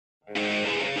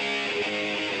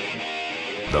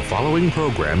The following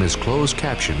program is closed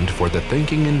captioned for the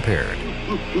thinking impaired.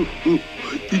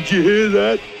 Did you hear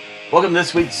that? Welcome to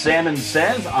this week's Salmon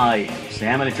Says. I am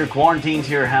Sam, and if you're quarantined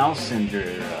to your house and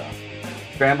you're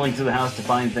scrambling through the house to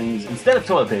find things instead of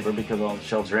toilet paper because all the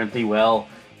shelves are empty, well,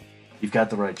 you've got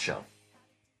the right show.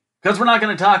 Because we're not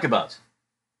going to talk about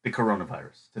the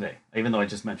coronavirus today, even though I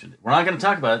just mentioned it. We're not going to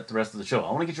talk about it the rest of the show.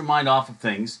 I want to get your mind off of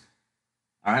things.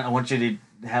 All right, I want you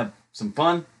to have some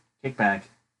fun, kick back,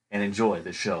 and enjoy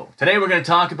the show. Today we're going to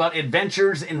talk about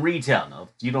adventures in retail. Now, if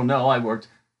you don't know, I worked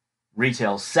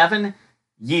retail 7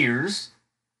 years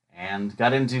and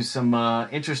got into some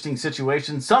interesting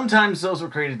situations. Sometimes those were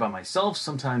created by myself.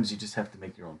 Sometimes you just have to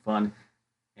make your own fun.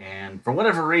 And for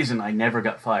whatever reason, I never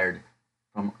got fired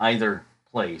from either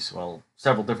place. Well,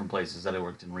 several different places that I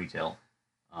worked in retail.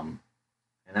 And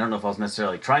I don't know if I was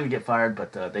necessarily trying to get fired,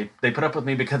 but they put up with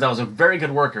me because I was a very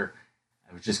good worker.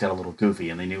 I just got a little goofy,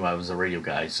 and they knew I was a radio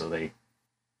guy, so they,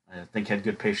 I think, had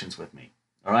good patience with me.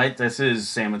 All right, this is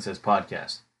Salmon Says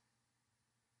Podcast.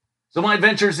 So my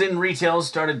adventures in retail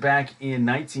started back in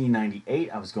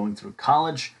 1998. I was going through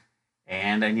college,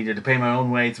 and I needed to pay my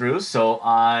own way through, so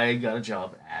I got a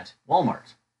job at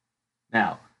Walmart.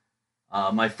 Now, I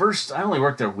only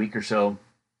worked there a week or so.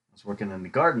 I was working in the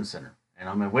garden center, and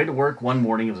on my way to work one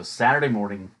morning, it was a Saturday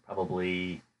morning,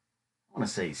 probably, I want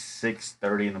to say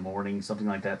 6:30 in the morning, something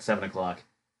like that, 7 o'clock,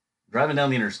 driving down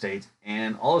the interstate,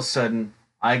 and all of a sudden,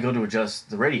 I go to adjust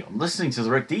the radio. I'm listening to the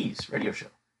Rick Dees radio show.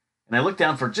 And I look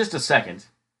down for just a second,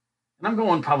 and I'm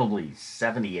going probably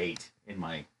 78 in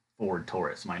my Ford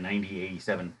Taurus, my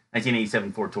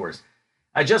 1987 Ford Taurus.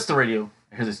 I adjust the radio,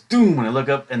 I hear this doom, and I look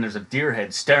up, and there's a deer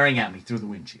head staring at me through the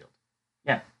windshield.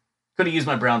 Yeah, could have used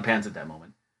my brown pants at that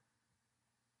moment.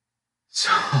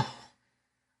 So,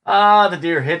 the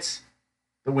deer hits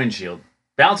the windshield,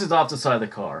 bounces off the side of the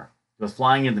car, goes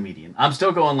flying in the median. I'm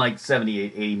still going like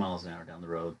 78, 80 miles an hour down the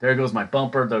road. There goes my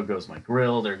bumper, there goes my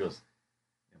grill, there goes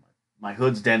my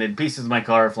hood's dented, pieces of my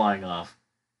car are flying off.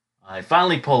 I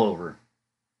finally pull over,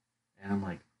 and I'm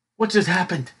like, what just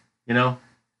happened? You know?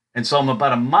 And so I'm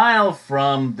about a mile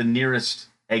from the nearest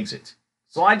exit.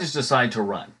 So I just decide to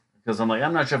run, because I'm like,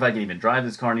 I'm not sure if I can even drive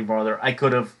this car any farther. I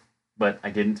could have, but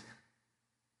I didn't.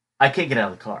 I can't get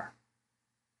out of the car.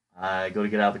 I go to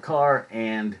get out of the car,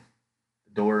 and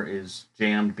the door is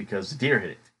jammed because the deer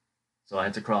hit it. So I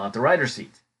had to crawl out the rider's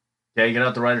seat. Okay, I get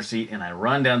out the rider's seat, and I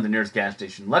run down to the nearest gas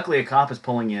station. Luckily, a cop is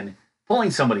pulling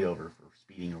somebody over for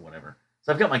speeding or whatever.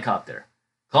 So I've got my cop there.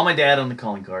 Call my dad on the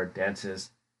calling card. I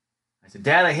said,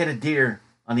 Dad, I hit a deer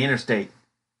on the interstate.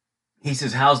 He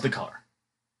says, how's the car?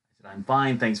 I said, I'm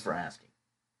fine, thanks for asking.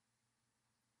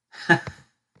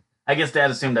 I guess Dad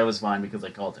assumed I was fine because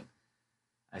I called him.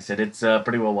 I said, it's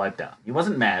pretty well wiped out. He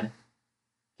wasn't mad.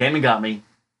 Came and got me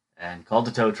and called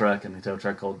the tow truck, and the tow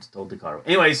truck told the car.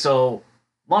 Anyway, so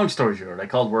long story short, I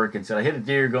called work and said, I hit a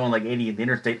deer going like 80 in the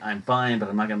interstate. I'm fine, but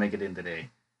I'm not going to make it in today.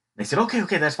 They said,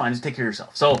 okay, that's fine. Just take care of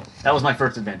yourself. So that was my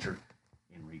first adventure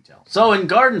in retail. So in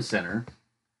Garden Center,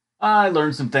 I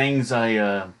learned some things.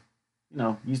 I,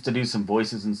 used to do some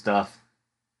voices and stuff.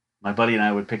 My buddy and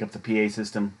I would pick up the PA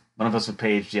system. One of us would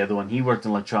page the other one. He worked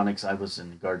in electronics. I was in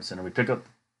the Garden Center. We'd pick up,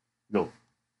 go.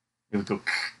 It would go,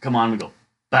 come on. We go,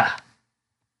 bah.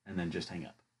 And then just hang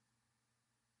up.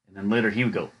 And then later he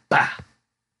would go, bah.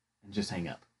 And just hang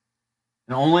up.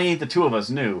 And only the two of us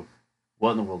knew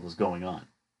what in the world was going on.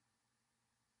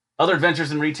 Other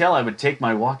adventures in retail, I would take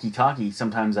my walkie-talkie.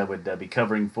 Sometimes I would be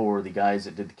covering for the guys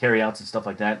that did the carryouts and stuff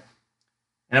like that.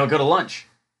 And I would go to lunch.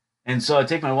 And so I'd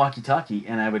take my walkie-talkie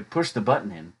and I would push the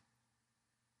button in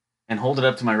and hold it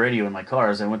up to my radio in my car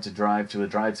as I went to drive to a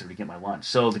drive-thru to get my lunch.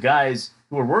 So the guys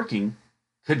who were working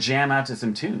could jam out to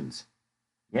some tunes.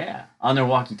 Yeah, on their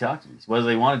walkie-talkies, whether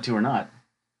they wanted to or not.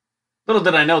 Little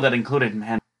did I know that included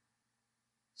man.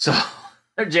 So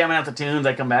they're jamming out the tunes.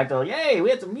 I come back, they're like, hey, we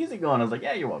had some music going. I was like,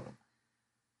 yeah, you're welcome.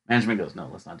 Management goes, no,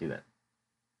 let's not do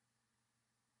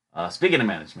that. Speaking of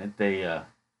management, they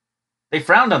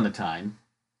frowned on the time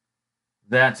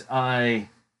that I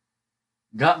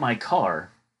got my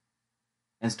car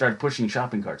and started pushing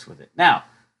shopping carts with it. Now,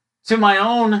 to my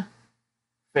own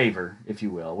favor, if you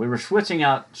will, we were switching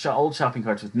out old shopping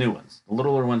carts with new ones, the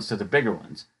littler ones to the bigger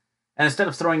ones. And instead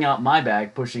of throwing out my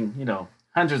bag, pushing,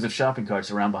 hundreds of shopping carts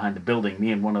around behind the building,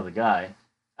 me and one other guy,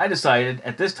 I decided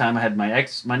at this time I had my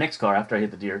next car after I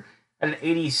hit the deer, I had an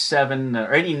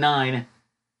 89, I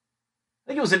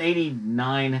think it was an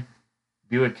 89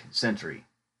 Buick Century.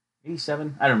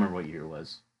 87? I don't remember what year it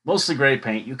was. Mostly gray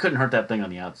paint. You couldn't hurt that thing on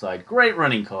the outside. Great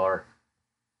running car.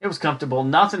 It was comfortable.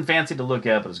 Nothing fancy to look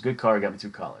at, but it was a good car. It got me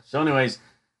through college. So anyways,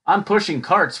 I'm pushing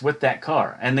carts with that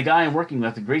car, and the guy I'm working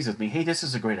with agrees with me. Hey, this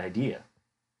is a great idea.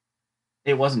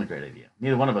 It wasn't a great idea.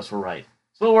 Neither one of us were right.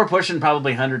 So we're pushing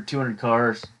probably 100, 200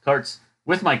 carts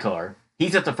with my car.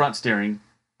 He's at the front steering.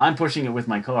 I'm pushing it with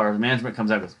my car. The management comes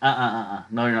out and goes,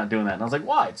 no, you're not doing that. And I was like,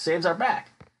 why? It saves our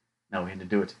back. No, we had to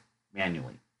do it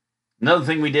manually. Another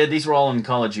thing we did, these were all in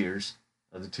college years,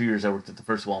 the 2 years I worked at the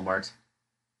first Walmart.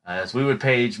 So we would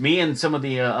page me and some of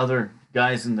the other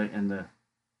guys in the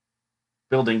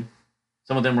building.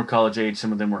 Some of them were college age,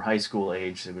 some of them were high school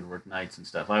age. They would work nights and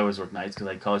stuff. I always worked nights because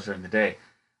I had college during the day.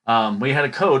 We had a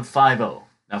code 50.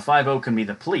 Now 50 can be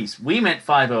the police. We meant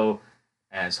 50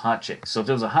 as hot chicks. So if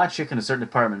there was a hot chick in a certain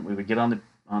department, we would get on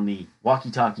the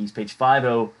walkie-talkies, page 50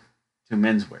 to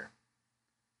menswear.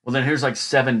 Well, then here's like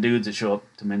 7 dudes that show up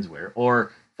to menswear,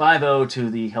 or 50 to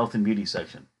the health and beauty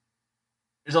section.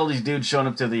 There's all these dudes showing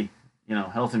up to the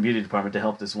health and beauty department to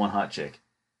help this one hot chick.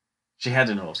 She had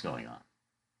to know what's going on.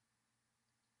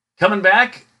 Coming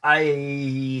back,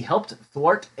 I helped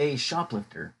thwart a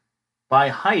shoplifter by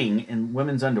hiding in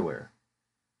women's underwear.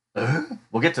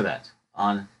 We'll get to that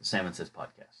on the Salmon Says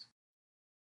podcast.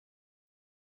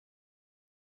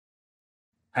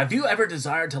 Have you ever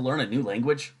desired to learn a new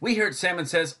language? We here at Salmon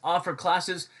Says offer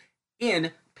classes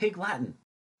in Pig Latin.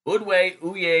 Udwe,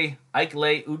 uye,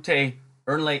 aikle, ute,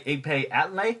 ernle, epe,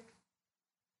 atle?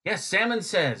 Yes, Salmon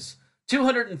Says.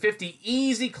 250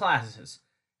 easy classes.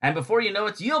 And before you know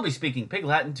it, you'll be speaking Pig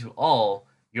Latin to all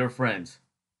your friends.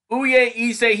 Uye,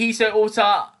 ise, hise,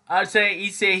 usa, arse,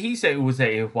 ise, hise, use,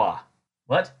 hua.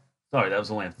 What? Sorry, that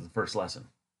was only after the first lesson.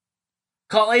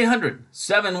 Call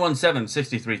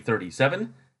 800-717-6337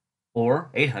 or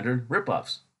 800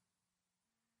 ripoffs.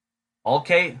 All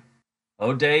K,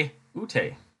 Ode,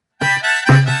 Ute.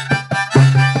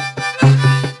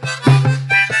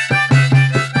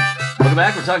 Welcome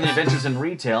back. We're talking adventures in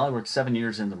retail. I worked 7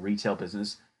 years in the retail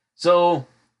business. So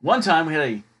one time we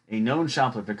had a known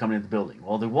shoplifter coming into the building.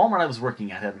 Well, the Walmart I was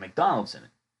working at had a McDonald's in it.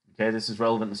 Okay, this is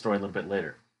relevant in the story a little bit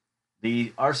later.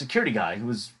 Our security guy, who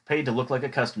was paid to look like a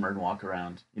customer and walk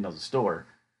around, the store,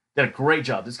 did a great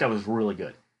job. This guy was really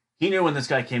good. He knew when this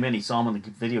guy came in, he saw him on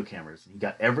the video cameras. And he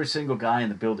got every single guy in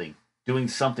the building doing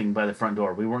something by the front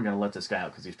door. We weren't going to let this guy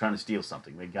out because he was trying to steal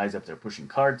something. We had guys up there pushing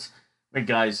carts. We had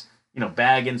guys,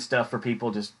 bagging stuff for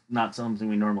people, just not something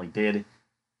we normally did.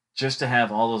 Just to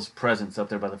have all those presents up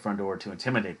there by the front door to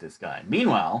intimidate this guy.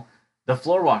 Meanwhile, the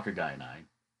floor walker guy and I,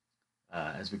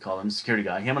 as we call him, security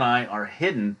guy, him and I are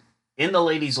hidden in the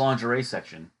ladies' lingerie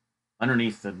section,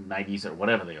 underneath the 90s or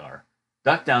whatever they are,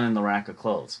 ducked down in the rack of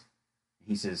clothes.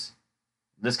 He says,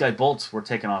 this guy bolts, we're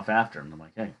taking off after him. I'm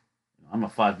like, hey, I'm a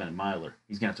 5-minute miler.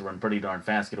 He's going to have to run pretty darn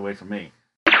fast, get away from me.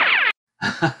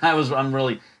 I was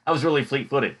really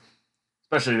fleet-footed,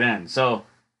 especially then. So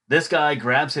this guy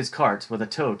grabs his cart with a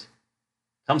tote,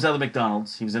 comes out of the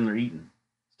McDonald's, he was in there eating,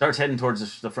 starts heading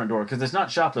towards the front door, because it's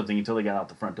not shoplifting until they got out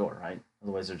the front door, right?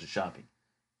 Otherwise, they're just shopping.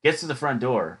 Gets to the front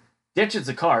door, ditches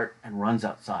the cart, and runs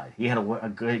outside. He had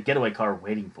a getaway car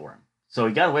waiting for him. So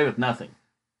he got away with nothing.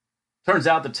 Turns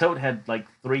out the tote had like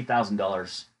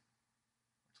 $3,000,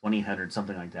 $2,800,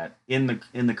 something like that, in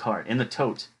the cart, in the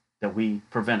tote that we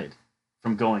prevented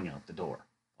from going out the door.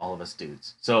 All of us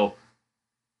dudes. So,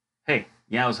 hey,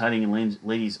 yeah, I was hiding in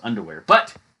ladies' underwear,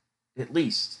 but at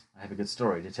least I have a good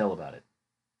story to tell about it.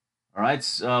 All right,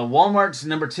 Walmart's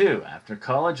number 2. After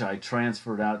college, I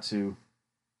transferred out to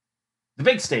the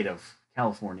big state of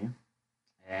California,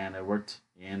 and I worked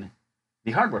in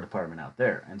the hardware department out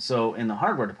there. And so in the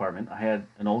hardware department, I had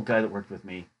an old guy that worked with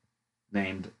me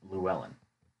named Llewellyn.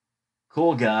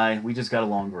 Cool guy. We just got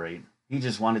along great. He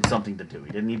just wanted something to do.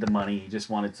 He didn't need the money. He just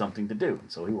wanted something to do.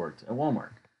 And so he worked at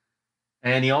Walmart.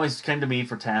 And he always came to me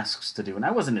for tasks to do. And I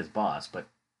wasn't his boss, but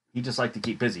he just liked to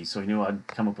keep busy. So he knew I'd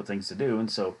come up with things to do. And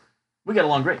so we got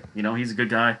along great. He's a good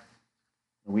guy.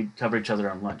 And we'd cover each other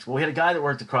on lunch. Well, we had a guy that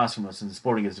worked across from us in the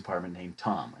sporting goods department named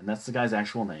Tom. And that's the guy's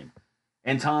actual name.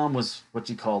 And Tom was what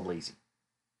you called lazy.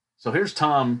 So here's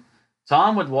Tom.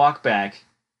 Tom would walk back.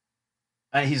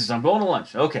 And he says, I'm going to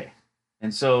lunch. Okay.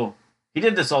 And so he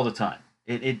did this all the time.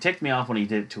 It ticked me off when he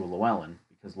did it to Llewellyn,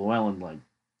 because Llewellyn,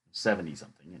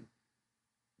 70-something.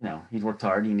 And, he'd worked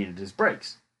hard. He needed his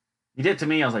breaks. He did it to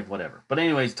me. I was like, whatever. But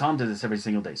anyways, Tom did this every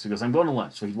single day. So he goes, I'm going to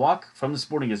lunch. So he'd walk from the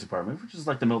sporting goods department, which is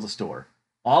like the middle of the store,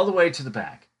 all the way to the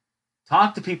back,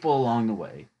 talk to people along the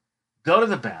way, go to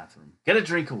the bathroom, get a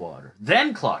drink of water,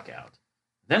 then clock out,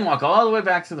 then walk all the way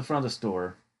back to the front of the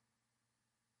store,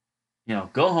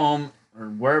 go home or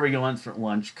wherever you went for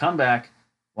lunch, come back,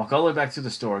 walk all the way back to the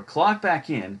store, clock back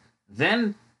in,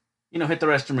 then, hit the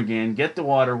restroom again, get the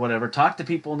water, whatever, talk to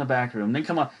people in the back room, then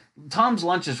come on. Tom's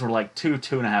lunches were like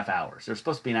 2.5 hours. They're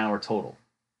supposed to be an hour total.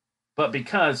 But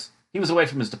because he was away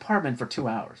from his department for 2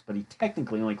 hours, but he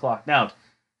technically only clocked out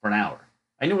for an hour.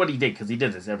 I knew what he did because he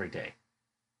did this every day.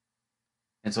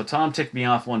 And so Tom ticked me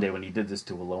off one day when he did this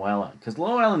to Llewellyn, because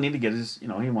Llewellyn needed to get his, he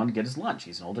wanted to get his lunch.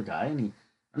 He's an older guy, and I don't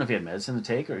know if he had medicine to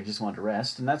take or he just wanted to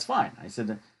rest, and that's fine. I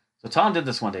said, so Tom did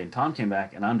this one day, and Tom came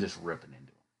back, and I'm just ripping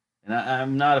into him. And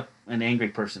I'm not an angry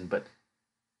person, but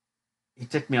he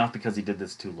ticked me off because he did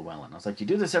this to Llewellyn. I was like, you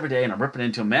do this every day, and I'm ripping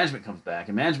into him. Management comes back,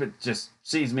 and management just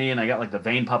sees me, and I got like the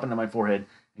vein popping into my forehead,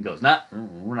 and goes, nah,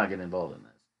 we're not getting involved in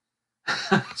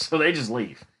this. So they just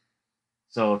leave.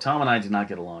 So Tom and I did not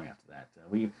get along after that.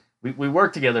 We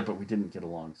worked together, but we didn't get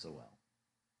along so well.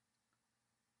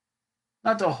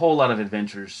 Not a whole lot of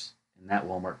adventures in that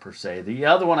Walmart per se. The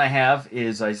other one I have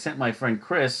is I sent my friend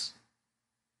Chris.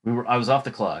 I was off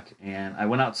the clock, and I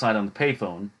went outside on the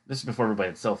payphone. This is before everybody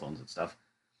had cell phones and stuff.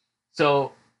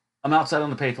 So I'm outside on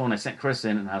the payphone. I sent Chris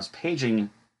in, and I was paging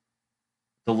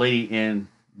the lady in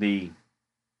the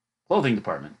clothing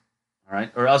department. All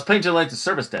right, or I was paging like the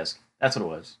service desk. That's what it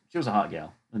was. She was a hot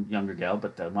gal, a younger gal,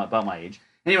 but about my age.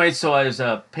 Anyway, so I was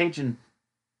paging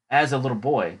as a little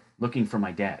boy looking for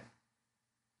my dad.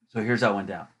 So here's how it went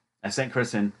down. I sent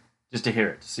Chris in just to hear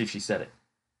it, to see if she said it.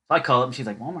 So I called up, and she's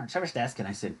like, Walmart service desk. And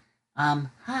I said,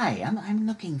 hi, I'm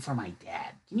looking for my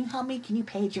dad. Can you help me? Can you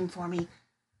page him for me?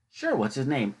 Sure, what's his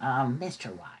name?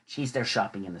 Mr. Watch. He's there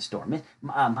shopping in the store.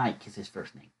 Mike is his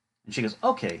first name. And she goes,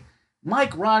 okay.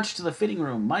 Mike Raj to the fitting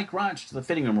room. Mike Raj to the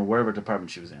fitting room, or wherever department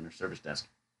she was in, her service desk.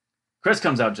 Chris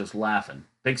comes out just laughing.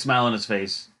 Big smile on his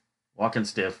face. Walking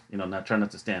stiff, not trying not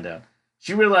to stand out.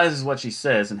 She realizes what she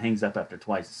says and hangs up after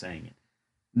twice saying it.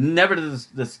 Never did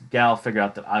this gal figure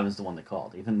out that I was the one that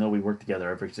called, even though we worked together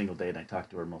every single day and I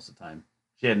talked to her most of the time.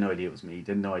 She had no idea it was me.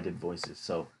 Didn't know I did voices.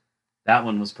 So that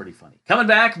one was pretty funny. Coming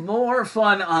back, more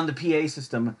fun on the PA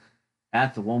system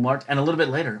at the Walmart. And a little bit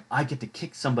later, I get to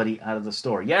kick somebody out of the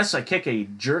store. Yes, I kick a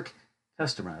jerk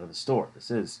customer out of the store. This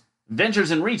is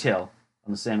Adventures in Retail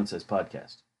on the Sam & Says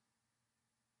podcast.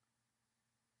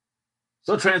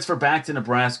 So transfer back to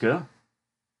Nebraska.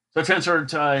 So I transferred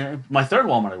to my third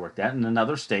Walmart I worked at in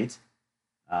another state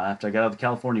after I got out of the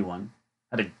California one.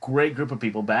 Had a great group of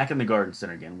people back in the garden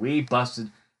center again. We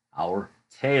busted our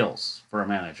tails for a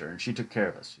manager, and she took care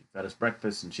of us. She fed us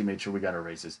breakfast, and she made sure we got our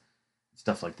raises,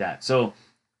 stuff like that. So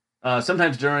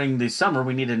sometimes during the summer,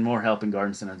 we needed more help in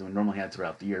garden center than we normally had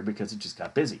throughout the year because it just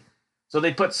got busy. So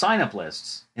they put sign-up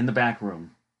lists in the back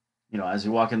room. As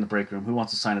you walk in the break room, who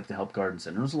wants to sign up to help garden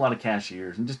center? There's a lot of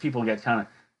cashiers, and just people get kind of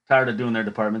tired of doing their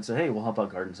department. Say, hey, we'll help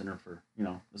out garden center for,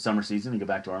 the summer season and go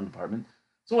back to our own department.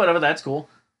 So whatever, that's cool.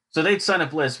 So they'd sign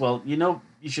up lists. Well, you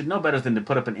should know better than to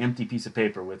put up an empty piece of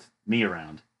paper with me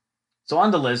around. So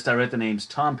on the list, I write the names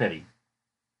Tom Petty,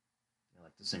 I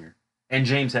like the singer, and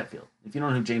James Hetfield. If you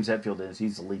don't know who James Hetfield is,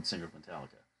 he's the lead singer of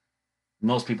Metallica.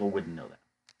 Most people wouldn't know that.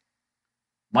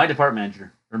 My department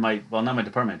manager, not my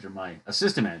department manager, my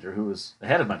assistant manager, who was the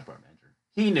head of my department manager,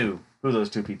 he knew who those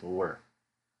two people were.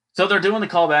 So they're doing the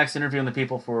callbacks, interviewing the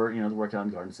people for, to work out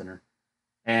in garden center.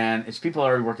 And it's people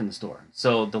already working the store.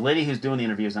 So the lady who's doing the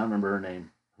interviews, I don't remember her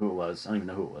name, who it was. I don't even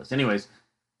know who it was. Anyways,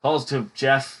 calls to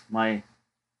Jeff, my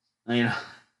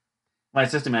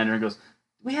assistant manager, and goes, do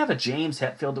we have a James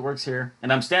Hetfield that works here?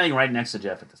 And I'm standing right next to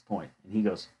Jeff at this point. And he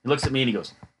looks at me and he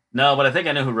goes, no, but I think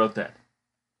I know who wrote that.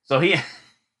 So he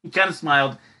kind of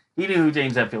smiled. He knew who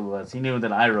James Hetfield was. He knew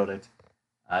that I wrote it.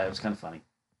 It was kind of funny.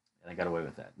 And I got away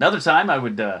with that. Another time, I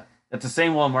would, at the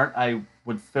same Walmart, I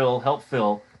would help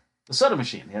fill the soda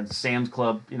machine. They had the Sam's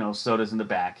Club, sodas in the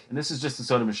back. And this is just the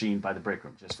soda machine by the break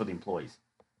room, just for the employees.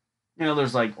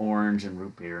 There's like orange and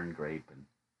root beer and grape and,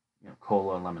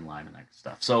 cola and lemon lime and that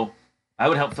stuff. So I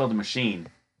would help fill the machine.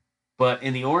 But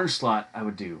in the orange slot, I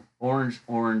would do orange,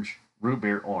 root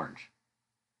beer, orange.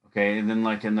 Okay, and then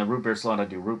like in the root beer slot, I'd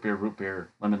do root beer,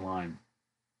 lemon lime,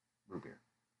 root beer.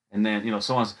 And then,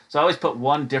 so on. So I always put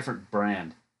one different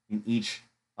brand in each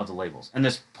of the labels. And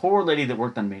this poor lady that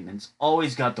worked on maintenance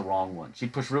always got the wrong one.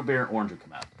 She'd push root beer, orange would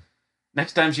come out.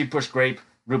 Next time she'd push grape,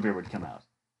 root beer would come out.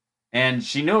 And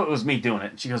she knew it was me doing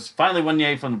it. And she goes, finally one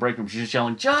day from the break room, she's just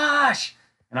yelling, Josh!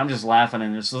 And I'm just laughing.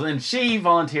 And so then she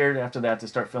volunteered after that to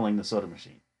start filling the soda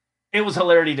machine. It was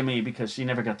hilarity to me because she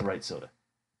never got the right soda.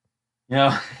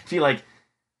 If you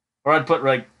or I'd put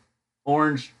like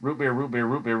orange, root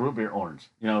beer, orange.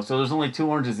 So there's only 2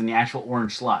 oranges in the actual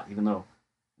orange slot, even though,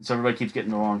 so everybody keeps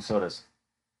getting the wrong sodas.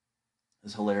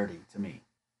 It's hilarity to me.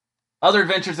 Other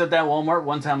adventures at that Walmart,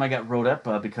 one time I got wrote up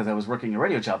because I was working a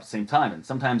radio job at the same time. And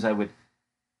sometimes I would,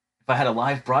 if I had a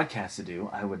live broadcast to do,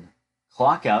 I would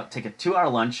clock out, take a 2-hour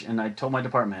lunch, and I told my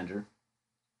department manager,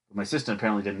 but my assistant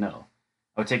apparently didn't know.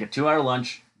 I would take a 2-hour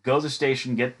lunch, go to the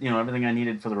station, get everything I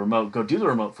needed for the remote, go do the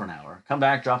remote for an hour, come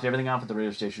back, drop everything off at the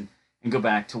radio station, and go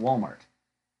back to Walmart.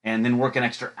 and then work an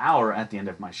extra hour at the end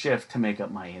of my shift to make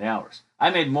up my 8 hours. I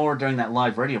made more during that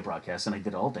live radio broadcast than I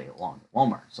did all day long at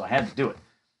Walmart, so I had to do it.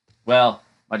 Well,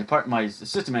 my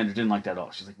assistant manager didn't like that at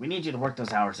all. She's like, we need you to work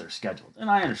those hours that are scheduled. And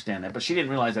I understand that, but she didn't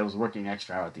realize I was working an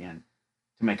extra hour at the end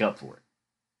to make up for it.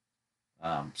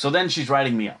 So then she's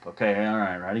writing me up. Okay, all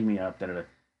right, writing me up. Da-da-da.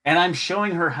 And I'm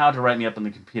showing her how to write me up on the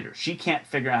computer. She can't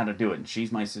figure out how to do it, and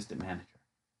she's my assistant manager.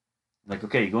 Like,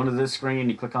 okay, you go into this screen,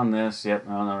 you click on this. Yep,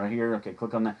 no, right here. Okay,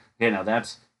 click on that. Okay, now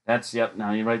that's yep.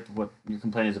 Now you write what your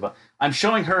complaint is about. I'm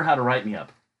showing her how to write me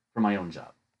up for my own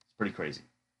job. It's pretty crazy.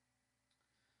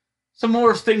 Some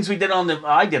more things I did on the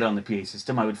PA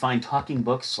system. I would find talking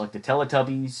books like the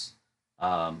Teletubbies,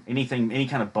 any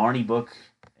kind of Barney book,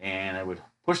 and I would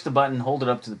push the button, hold it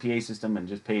up to the PA system, and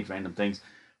just page random things.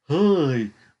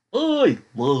 Hi, I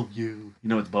love you. You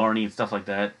know, it's Barney and stuff like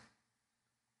that.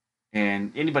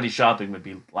 And anybody shopping would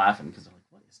be laughing because they're like,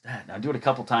 what is that? Now, I'd do it a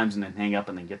couple times and then hang up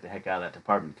and then get the heck out of that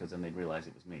department because then they'd realize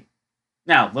it was me.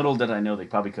 Now, little did I know they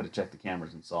probably could have checked the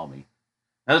cameras and saw me.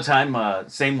 Another time,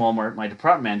 same Walmart, my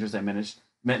department manager, as I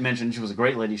mentioned, she was a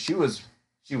great lady. She was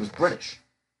British.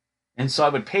 And so I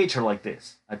would page her like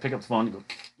this. I'd pick up the phone and go,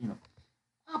 you know,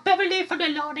 oh, Beverly, for the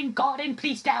Lord and God, and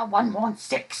please dial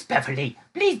 116, Beverly.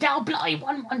 Please dial Bly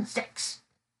 116.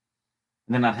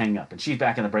 And then I'd hang up. And she's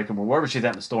back in the break room or wherever she's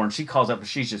at in the store, and she calls up and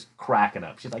she's just cracking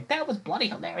up. She's like, that was bloody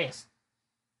hilarious.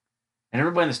 And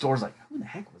everybody in the store's like, who the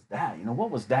heck was that? You know,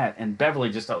 what was that? And Beverly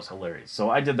just thought it was hilarious.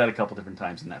 So I did that a couple different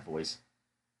times in that voice.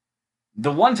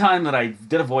 The one time that I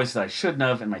did a voice that I shouldn't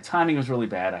have, and my timing was really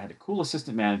bad, I had a cool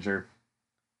assistant manager,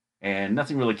 and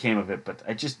nothing really came of it, but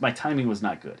my timing was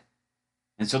not good.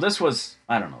 And so this was,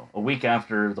 I don't know, a week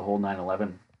after the whole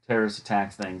 9/11 terrorist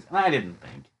attacks things, and I didn't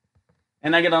think.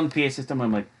 And I get on the PA system, and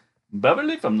I'm like,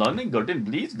 Beverly from London, Gordon,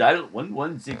 please dial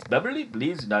 116. Beverly,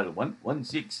 please dial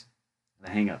 116. And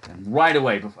I hang up. And right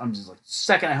away, I'm just like,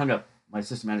 second I hung up, my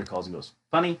assistant manager calls and goes,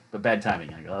 funny, but bad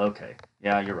timing. I go, okay,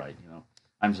 yeah, you're right, you know,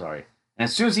 I'm sorry. And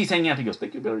as soon as he's hanging up, he goes,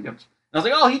 thank you very much. And I was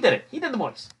like, oh, he did it. He did the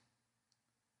voice.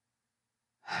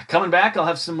 Coming back, I'll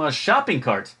have some shopping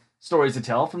cart stories to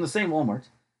tell from the same Walmart.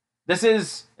 This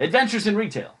is Adventures in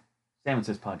Retail, Salmon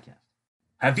Says Podcast.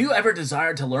 Have you ever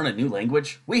desired to learn a new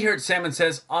language? We here at Salmon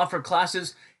Says offer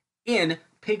classes in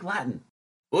Pig Latin.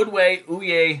 Udwe,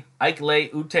 Uye,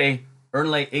 Aikle, Ute,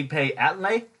 Ernle, Ipe,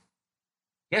 Atle?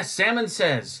 Yes, Salmon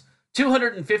Says.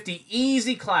 250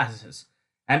 easy classes.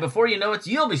 And before you know it,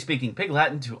 you'll be speaking Pig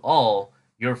Latin to all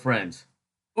your friends.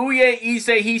 Uye,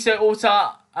 Ise, Hise,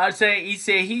 Usa, Arse,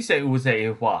 Ise, Hise,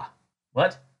 Use, Hua.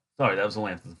 What? Sorry, that was the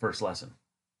length of the first lesson.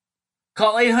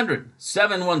 Call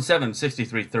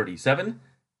 800-717-6337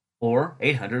 or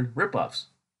 800 Ripoffs.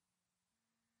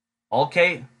 All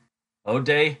K,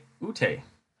 Ode, Ute.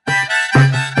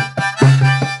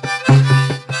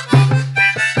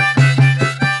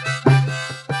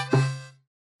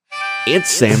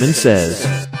 It's Salmon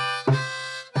Says.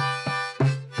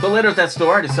 So later at that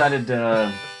store, I decided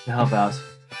to help out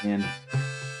in,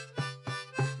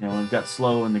 it got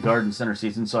slow in the garden center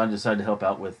season, so I decided to help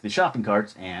out with the shopping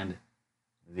carts and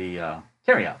the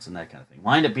carryouts and that kind of thing.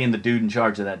 Well, I ended up being the dude in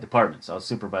charge of that department, so I was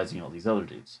supervising all these other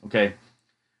dudes. Okay,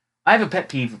 I have a pet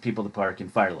peeve for people to park in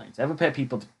fire lanes. I have a pet peeve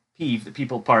that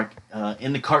people park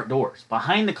in the cart doors,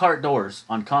 behind the cart doors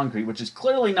on concrete, which is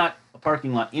clearly not a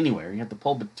parking lot anywhere. You have to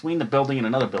pull between the building and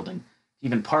another building to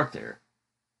even park there,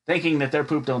 thinking that their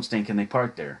poop don't stink and they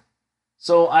park there.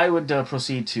 So I would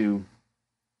proceed to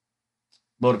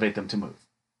motivate them to move.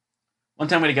 One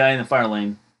time we had a guy in the fire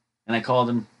lane, and I called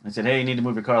him. I said, hey, you need to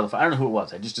move your car to the fire. I don't know who it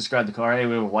was. I just described the car. Hey,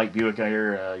 we have a white Buick out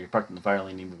here. You're parked in the fire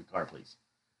lane. You need to move your car, please.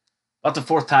 About the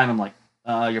fourth time, I'm like,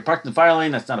 you're parked in the fire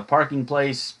lane. That's not a parking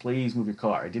place. Please move your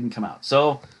car. It didn't come out.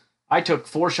 So I took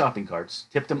 4 shopping carts,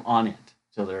 tipped them on end,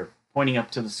 so they're pointing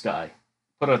up to the sky,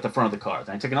 put it at the front of the car.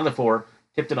 Then I took another 4,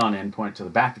 tipped it on end, pointed to the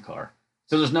back of the car.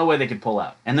 So there's no way they could pull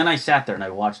out. And then I sat there and I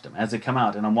watched them as they come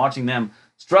out, and I'm watching them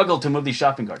struggle to move these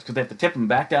shopping carts because they have to tip them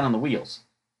back down on the wheels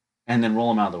and then roll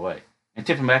them out of the way. And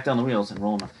tip them back down the wheels and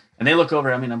roll them out. And they look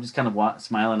over. I mean, I'm just kind of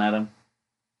smiling at them.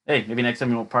 Hey, maybe next time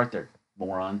you won't park there,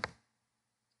 moron.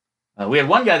 We had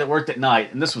one guy that worked at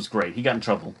night, and this was great. He got in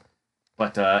trouble.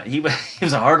 But he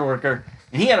was a hard worker,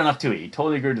 and he had enough to eat. He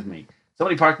totally agreed with me.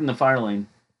 Somebody parked in the fire lane,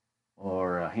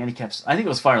 or handicaps. I think it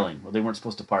was fire lane, where they weren't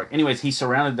supposed to park. Anyways, he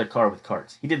surrounded the car with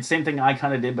carts. He did the same thing I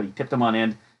kind of did, but he tipped them on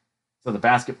end. So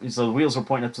the wheels were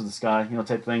pointing up to the sky,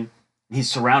 type thing. He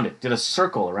surrounded, did a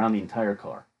circle around the entire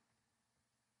car.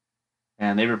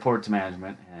 And they reported to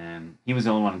management, and he was the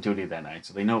only one on duty that night,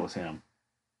 so they know it was him.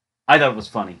 I thought it was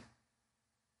funny.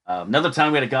 Another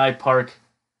time we had a guy park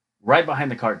right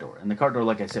behind the cart door. And the cart door,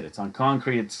 like I said, it's on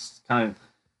concrete. It's kind of,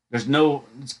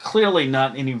 It's clearly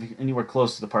not anywhere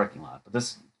close to the parking lot. But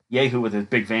this Yahoo with his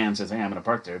big van says, hey, I'm going to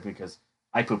park there because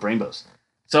I poop rainbows.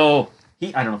 So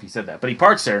I don't know if he said that, but he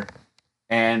parks there.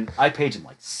 And I paged him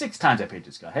like 6 times. I paged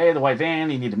this guy. Hey, the white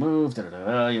van, you need to move.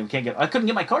 You can't get. I couldn't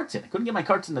get my carts in. I couldn't get my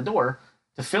carts in the door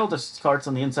to fill the carts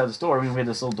on the inside of the store. We had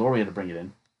this little door we had to bring it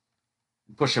in,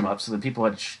 push them up, so that people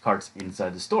had carts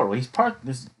inside the store. Well, he's parked.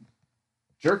 This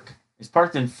jerk is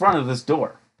parked in front of this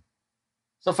door.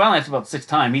 So finally, after about 6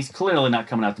 times, he's clearly not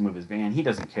coming out to move his van. He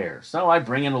doesn't care. So I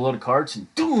bring in a load of carts,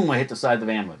 and boom, I hit the side of the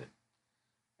van with it.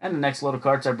 And the next load of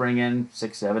carts I bring in,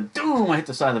 6, 7, boom, I hit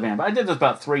the side of the van. But I did this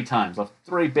about 3 times, left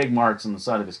 3 big marks on the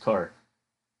side of his car,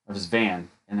 of his van,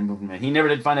 and then moved him in. He never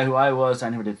did find out who I was. I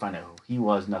never did find out who he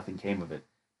was. Nothing came of it.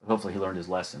 But hopefully he learned his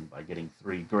lesson by getting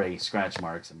 3 gray scratch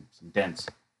marks and some dents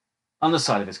on the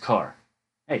side of his car.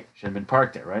 Hey, should have been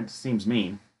parked there, right? Seems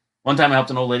mean. One time I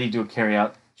helped an old lady do a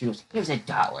carryout. She goes, here's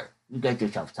 $1. You get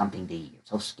yourself something to eat. You're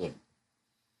so skinny.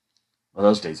 Well,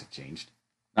 those days have changed.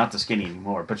 Not the skinny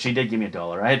anymore, but she did give me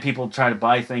 $1. I had people try to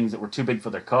buy things that were too big for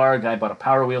their car. A guy bought a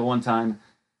Power Wheel one time,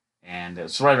 and it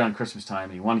was right around Christmas time,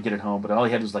 and he wanted to get it home, but all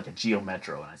he had was like a Geo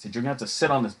Metro. And I said, you're going to have to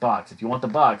sit on this box. If you want the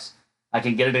box, I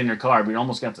can get it in your car, but you're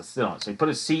almost going to have to sit on it. So he put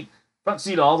his front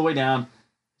seat all the way down,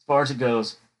 as far as it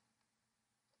goes,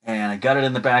 and I got it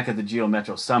in the back of the Geo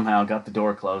Metro somehow, got the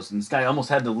door closed, and this guy almost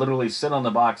had to literally sit on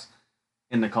the box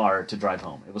in the car to drive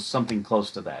home. It was something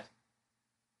close to that.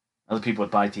 Other people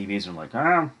would buy TVs and like,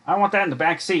 I want that in the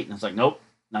back seat. And it's like, nope,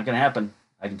 not going to happen.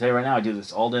 I can tell you right now, I do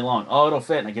this all day long. Oh, it'll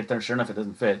fit. And I get there, sure enough, it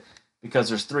doesn't fit because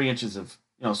there's 3 inches of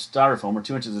styrofoam or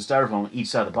 2 inches of styrofoam on each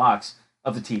side of the box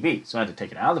of the TV. So I had to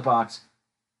take it out of the box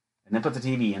and then put the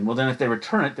TV in. Well, then if they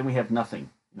return it, then we have nothing,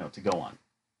 to go on.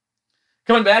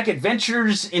 Coming back,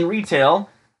 Adventures in Retail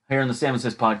here on the Salmon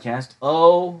Says podcast.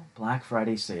 Oh, Black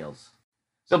Friday sales.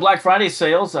 So Black Friday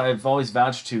sales, I've always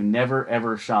vouched to never,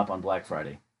 ever shop on Black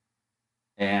Friday.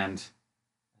 And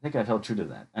I think I've held true to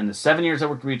that. And the 7 years I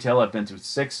worked retail, I've been through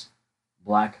 6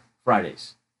 Black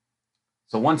Fridays.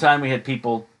 So one time we had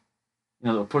people,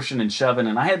 that were pushing and shoving.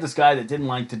 And I had this guy that didn't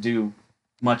like to do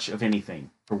much of anything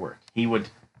for work. He would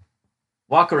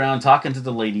walk around talking to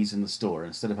the ladies in the store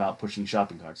instead of out pushing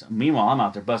shopping carts. Meanwhile, I'm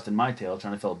out there busting my tail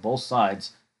trying to fill both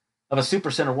sides of a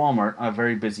Supercenter Walmart on a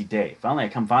very busy day. Finally, I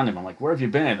come find him. I'm like, where have you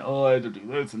been? Oh, I had to do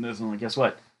this and this. And I'm like, guess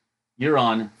what? You're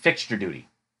on fixture duty.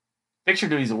 Fixture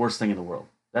duty is the worst thing in the world.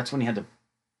 That's when you had to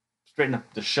straighten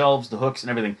up the shelves, the hooks,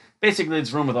 and everything. Basically,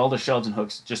 it's a room with all the shelves and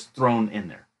hooks just thrown in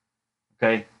there.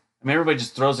 Okay? I mean, everybody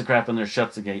just throws the crap in there,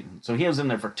 shuts the gate. So he was in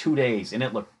there for 2 days, and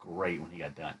it looked great when he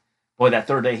got done. Boy, that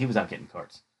 3rd day, he was out getting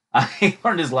carts. He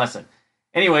learned his lesson.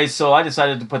 Anyway, so I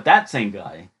decided to put that same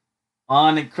guy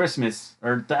on Christmas,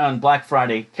 or on Black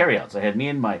Friday carryouts. I had me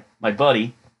and my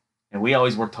buddy, and we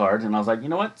always worked hard. And I was like, you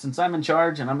know what? Since I'm in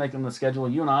charge and I'm making the schedule,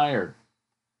 you and I are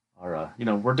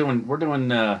we're doing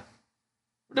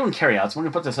carryouts. We're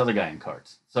gonna put this other guy in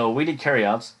carts. So we did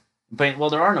carryouts. But well,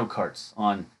 there are no carts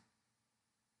on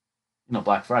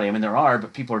Black Friday. I mean, there are,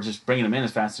 but people are just bringing them in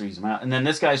as fast as they use them out. And then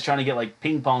this guy's trying to get like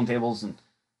ping pong tables and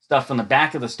stuff from the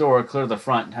back of the store, clear to the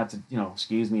front, and have to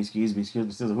excuse me,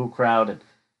 there's a whole crowd.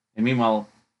 And meanwhile,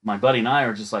 my buddy and I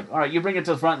are just like, all right, you bring it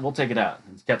to the front, and we'll take it out.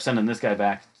 And kept sending this guy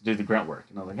back to do the grunt work.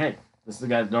 And I was like, hey, this is the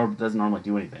guy that doesn't normally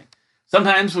do anything.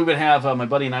 Sometimes we would have, my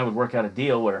buddy and I would work out a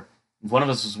deal where if one of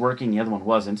us was working, the other one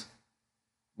wasn't.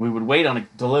 We would wait on a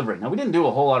delivery. Now, we didn't do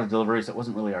a whole lot of deliveries. That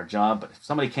wasn't really our job. But if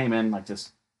somebody came in like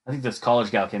this, I think this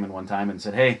college gal came in one time and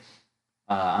said, hey,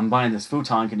 I'm buying this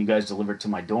futon. Can you guys deliver it to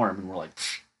my dorm? And we're like,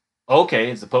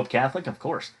 okay, is the Pope Catholic? Of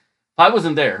course. I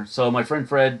wasn't there. So my friend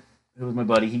Fred, who was my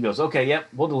buddy, he goes, okay, yep,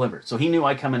 we'll deliver it. So he knew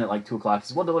I'd come in at like 2 o'clock. He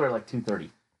said, we'll deliver it at like 2:30.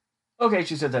 Okay,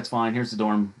 she said, that's fine. Here's the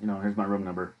dorm. Here's my room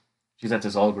number. She's at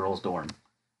this all-girls dorm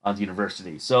on the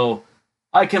university. So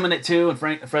I come in at 2, and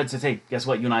Fred says, hey, guess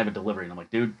what? You and I have a delivery. And I'm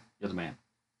like, dude, you're the man.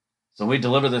 So we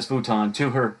deliver this futon to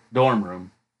her dorm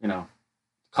room,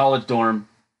 college dorm.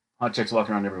 Hot chicks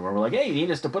walking around everywhere. We're like, hey, you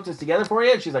need us to put this together for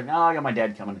you? And she's like, no, I got my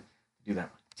dad coming to do that.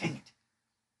 Dang it.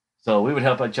 So we would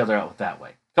help each other out with that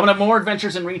way. Coming up, more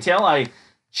Adventures in Retail. I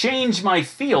change my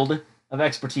field of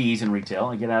expertise in retail.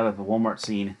 I get out of the Walmart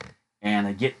scene, and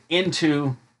I get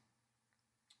into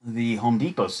the Home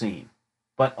Depot scene.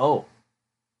 But,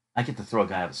 I get to throw a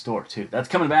guy out of the store, too. That's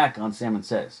coming back on Salmon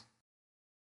Says.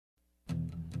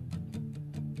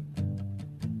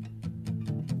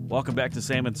 Welcome back to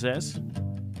Salmon Says.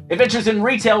 Adventures in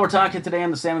Retail, we're talking today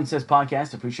on the Salmon Says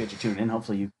podcast. I appreciate you tuning in.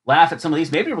 Hopefully you laugh at some of these,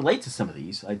 maybe relate to some of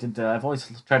these. I've always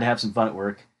tried to have some fun at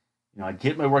work. I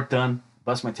get my work done,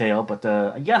 bust my tail, but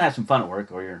you gotta have some fun at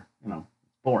work or you're,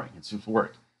 boring. It's just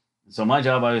work. And so my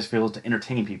job, I always feel, is to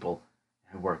entertain people,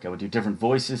 at work. I would do different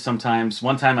voices sometimes.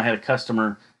 One time I had a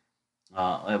customer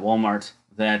at Walmart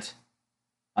that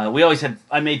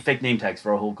I made fake name tags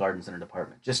for our whole garden center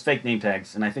department. Just fake name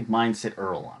tags, and I think mine said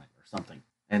Earl on it or something.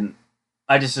 And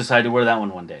I just decided to wear that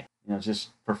one day, just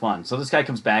for fun. So this guy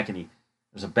comes back and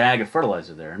there's a bag of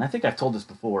fertilizer there. And I think I've told this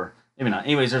before, maybe not.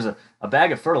 Anyways, there's a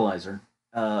bag of fertilizer,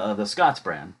 of the Scott's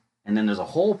brand, and then there's a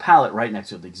whole pallet right next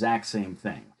to it, the exact same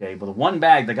thing. Okay, but the one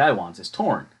bag the guy wants is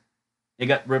torn. It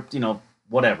got ripped,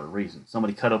 whatever reason.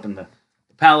 Somebody cut open the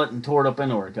pallet and tore it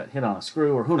open, or it got hit on a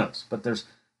screw, or who knows. But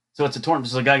so it's a torn.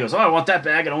 So the guy goes, "Oh, I want that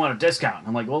bag, and I want a discount." And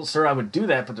I'm like, "Well, sir, I would do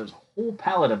that, but there's a whole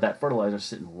pallet of that fertilizer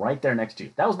sitting right there next to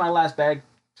you. That was my last bag.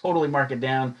 Totally mark it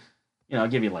down. I'll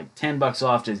give you like $10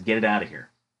 off. Just get it out of here."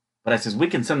 But I says, "We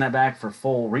can send that back for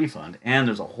full refund, and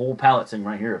there's a whole pallet sitting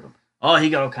right here of them." Oh,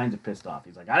 he got all kinds of pissed off.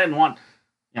 He's like, "I didn't want,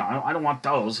 I don't want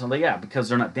those." I'm like, "Yeah, because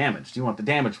they're not damaged. You want the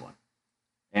damaged one."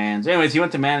 And so anyways, he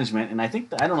went to management, and I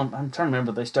think, I don't know, I'm trying to remember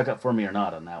if they stuck up for me or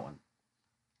not on that one.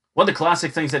 One of the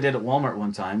classic things I did at Walmart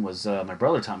one time was, my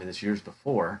brother taught me this years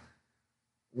before,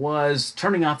 was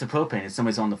turning off the propane if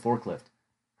somebody's on the forklift.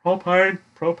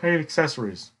 Propane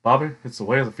accessories. Bobby, it's the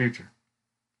way of the future.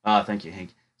 Thank you,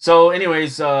 Hank. So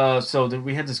anyways,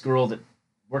 we had this girl that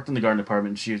worked in the garden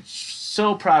department, and she was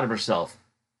so proud of herself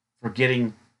for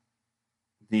getting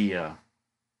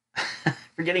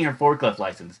for getting her forklift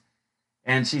license.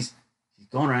 And she's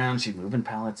going around, she's moving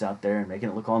pallets out there and making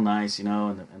it look all nice, I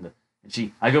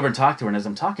go over and talk to her, and as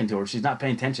I'm talking to her, she's not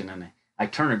paying attention, and I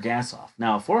turn her gas off.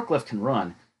 Now, a forklift can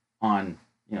run on,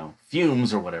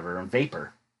 fumes or whatever, and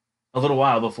vapor, a little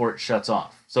while before it shuts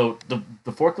off. So the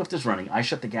forklift is running. I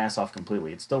shut the gas off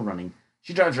completely. It's still running.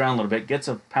 She drives around a little bit, gets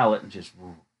a pallet, and just,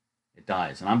 it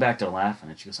dies. And I'm back to laughing,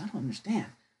 and she goes, "I don't understand."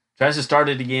 Tries to start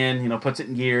it again, puts it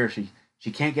in gear.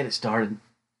 She can't get it started.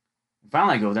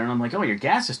 Finally, I go there, and I'm like, "Oh, your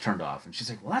gas is turned off." And she's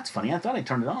like, "Well, that's funny. I thought I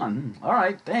turned it on." "All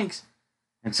right, thanks."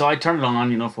 And so I turn it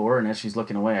on, for her, and as she's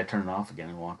looking away, I turn it off again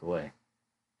and walk away.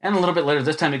 And a little bit later,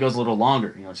 this time it goes a little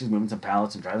longer. She's moving some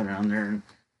pallets and driving around there and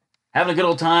having a good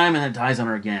old time, and it dies on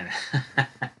her again.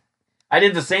 I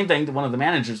did the same thing to one of the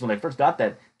managers when I first got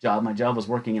that job. My job was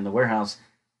working in the warehouse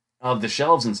of the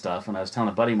shelves and stuff, and I was telling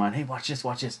a buddy of mine, "Hey, watch this,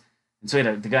 watch this." And so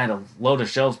the guy had a load of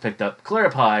shelves picked up, clear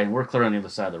up high, and we're clear on the other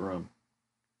side of the room.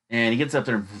 And he gets up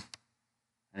there,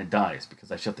 and it dies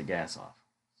because I shut the gas off.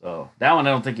 So that one,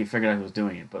 I don't think he figured out who was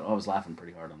doing it, but I was laughing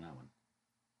pretty hard on that one.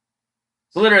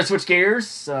 So later I switched gears.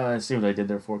 See what I did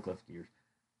there, forklift gears.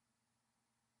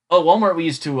 Oh, Walmart, we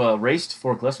used to race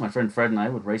forklifts. My friend Fred and I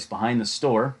would race behind the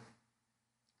store.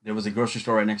 There was a grocery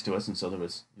store right next to us, and so there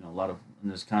was and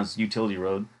there's kind of utility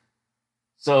road.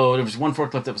 So there was one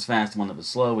forklift that was fast and one that was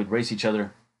slow. We'd race each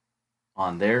other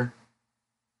on there.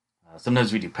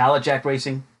 Sometimes we do pallet jack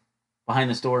racing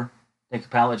behind the store. Take the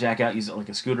pallet jack out, use it like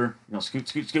a scooter.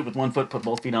 Scoot with one foot, put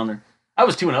both feet on there. I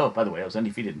was 2-0, by the way. I was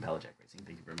undefeated in pallet jack racing.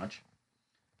 Thank you very much.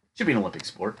 Should be an Olympic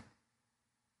sport.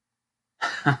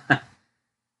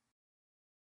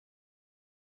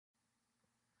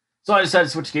 So I decided to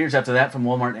switch gears after that from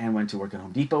Walmart and went to work at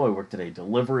Home Depot. I worked at a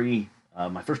delivery.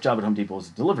 My first job at Home Depot was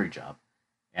a delivery job.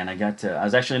 And I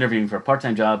was actually interviewing for a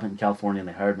part-time job in California, and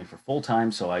they hired me for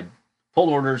full-time. So I pulled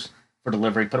orders for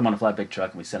delivery, put them on a flatbed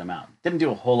truck, and we sent them out. Didn't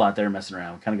do a whole lot there messing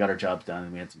around. We kind of got our jobs done,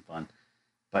 and we had some fun.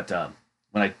 But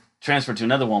when I transferred to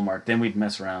another Walmart, then we'd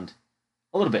mess around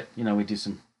a little bit. We'd do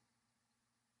some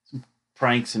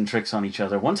pranks and tricks on each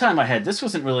other. One time this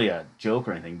wasn't really a joke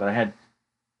or anything, but I had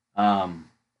a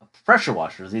pressure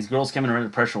washer. These girls came in and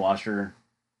rented a pressure washer.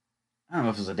 I don't know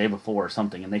if it was the day before or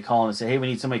something, and they call and say, "Hey, we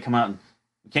need somebody to come out, and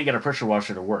we can't get our pressure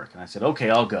washer to work." And I said,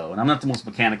 "Okay, I'll go." And I'm not the most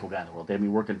mechanical guy in the world. They had me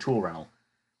working tool rental.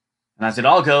 And I said,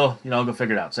 "I'll go, I'll go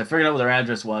figure it out." So I figured out where their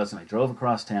address was, and I drove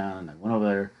across town, and I went over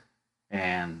there,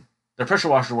 and their pressure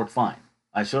washer worked fine.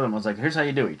 I showed them, I was like, "Here's how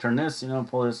you do it. You turn this,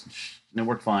 pull this," and it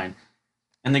worked fine.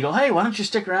 And they go, "Hey, why don't you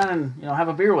stick around and, have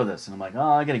a beer with us?" And I'm like,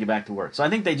 "Oh, I got to get back to work." So I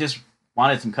think they just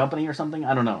wanted some company or something.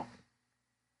 I don't know.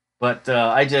 But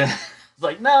I just was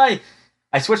like, "No,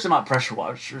 I switched them out pressure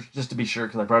washers just to be sure,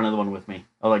 because I brought another one with me.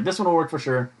 I was like, this one will work for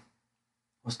sure.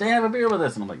 Well, stay and have a beer with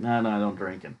us." And I'm like, no, I don't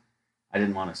drink. And I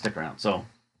didn't want to stick around. So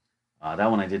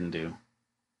that one I didn't do.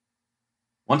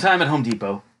 One time at Home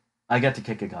Depot, I got to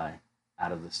kick a guy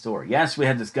out of the store. Yes, we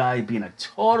had this guy being a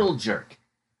total jerk.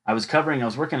 I was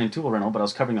working in tool rental, but I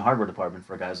was covering the hardware department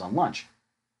for a guy who was on lunch.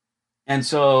 And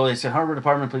so they said, "Hardware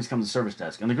department, please come to the service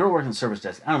desk." And the girl working the service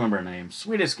desk, I don't remember her name,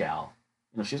 sweetest gal.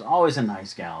 She's always a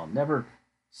nice gal. Never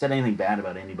said anything bad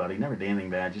about anybody. Never did anything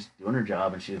bad, just doing her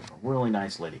job. And she was a really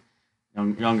nice lady.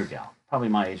 Younger gal. Probably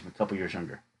my age, but a couple years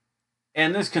younger.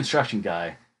 And this construction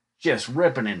guy just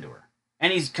ripping into her.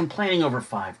 And he's complaining over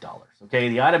 $5. Okay,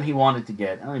 the item he wanted to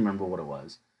get, I don't remember what it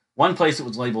was. One place it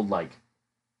was labeled like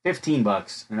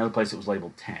 $15, another place it was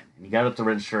labeled 10. And he got up to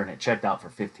register and it checked out for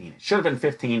 15. It should have been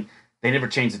 15. They never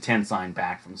changed the 10 sign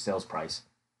back from the sales price.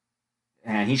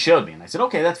 And he showed me, and I said,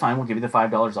 okay, that's fine. We'll give you the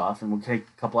 $5 off, and we'll take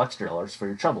a couple extra dollars for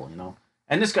your trouble, you know.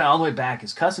 And this guy all the way back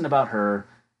is cussing about her,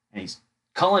 and he's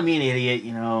calling me an idiot,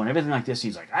 you know, and everything like this.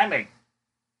 He's like, I make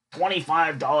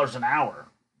 $25 an hour.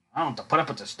 I don't have to put up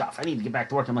with this stuff. I need to get back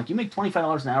to work. I'm like, you make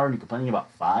 $25 an hour and you're complaining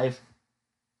about $5?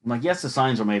 I'm like, yes, the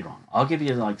signs were made wrong. I'll give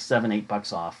you like $7,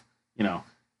 $8 off, you know,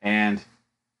 and,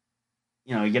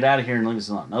 you know, you get out of here and leave us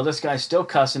alone. No, this guy's still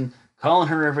cussing, calling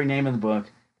her every name in the book.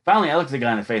 Finally, I looked at the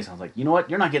guy in the face and I was like, you know what?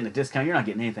 You're not getting a discount. You're not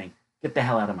getting anything. Get the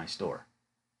hell out of my store.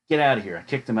 Get out of here. I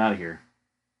kicked him out of here.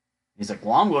 He's like,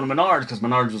 well, I'm going to Menards because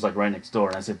Menards was like right next door.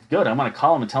 And I said, good. I'm going to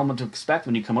call him and tell him what to expect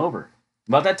when you come over.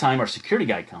 About that time, our security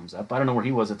guy comes up. I don't know where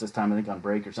he was at this time. I think on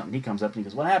break or something. He comes up and he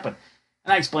goes, what happened?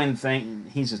 And I explained the thing.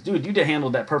 And he says, dude, you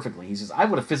handled that perfectly. He says, I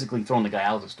would have physically thrown the guy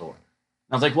out of the store.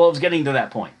 And I was like, well, it was getting to that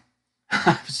point.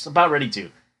 I was about ready to.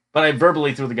 But I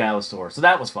verbally threw the guy out of the store. So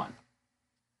that was fun.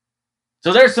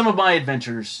 So there's some of my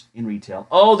adventures in retail.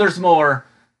 Oh, there's more.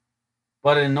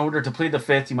 But in order to plead the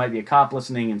fifth, you might be a cop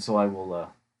listening, and so I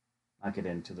will not get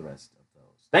into the rest of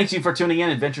those. Thanks you for tuning in,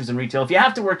 Adventures in Retail. If you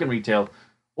have to work in retail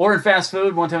or in fast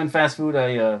food, one time in fast food,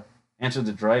 I answered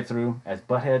the drive-thru at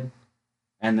Butthead,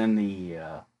 and then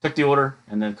took the order,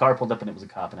 and the car pulled up, and it was a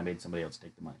cop, and I made somebody else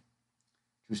take the money.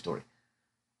 True story.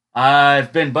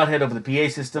 I've been Butthead over the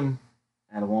PA system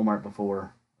at a Walmart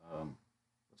before.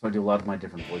 So I do a lot of my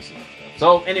different voices and stuff.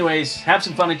 So anyways, have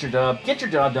some fun at your job. Get your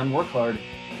job done. Work hard.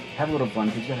 Have a little fun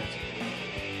because you got to have some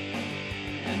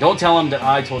fun. And don't tell them that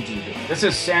I told you to do it. This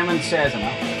is Salmon Says, and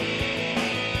I'm out.